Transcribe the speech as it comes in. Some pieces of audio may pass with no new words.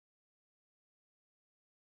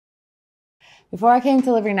Before I came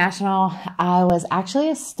to Liberty National, I was actually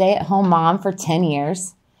a stay-at-home mom for 10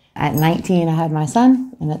 years. At 19, I had my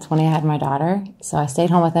son, and at 20, I had my daughter. So I stayed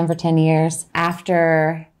home with them for 10 years.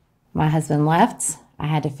 After my husband left, I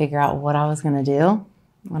had to figure out what I was going to do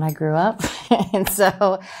when I grew up. And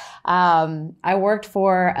so I worked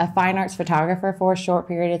for a fine arts photographer for a short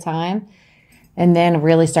period of time, and then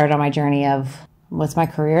really started on my journey of what's my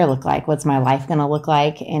career look like? What's my life going to look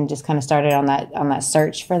like? And just kind of started on that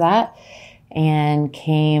search for that, and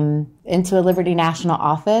came into a Liberty National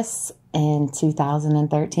office in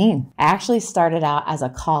 2013. I actually started out as a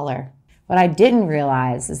caller. What I didn't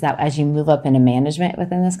realize is that as you move up into management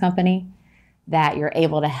within this company, that you're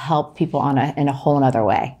able to help people in a whole nother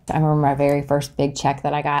way. I remember my very first big check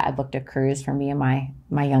that I got. I booked a cruise for me and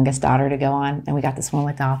my youngest daughter to go on, and we got this one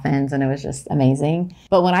with dolphins, and it was just amazing.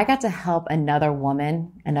 But when I got to help another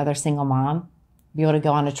woman, another single mom, be able to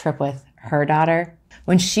go on a trip with her daughter,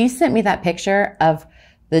 when she sent me that picture of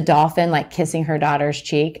the dolphin like kissing her daughter's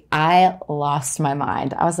cheek, I lost my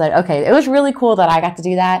mind. I was like, okay, it was really cool that I got to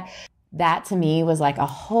do that. That to me was like a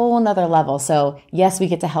whole nother level. So yes, we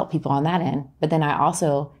get to help people on that end, but then I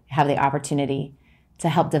also have the opportunity to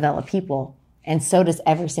help develop people. And so does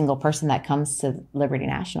every single person that comes to Liberty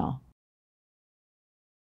National.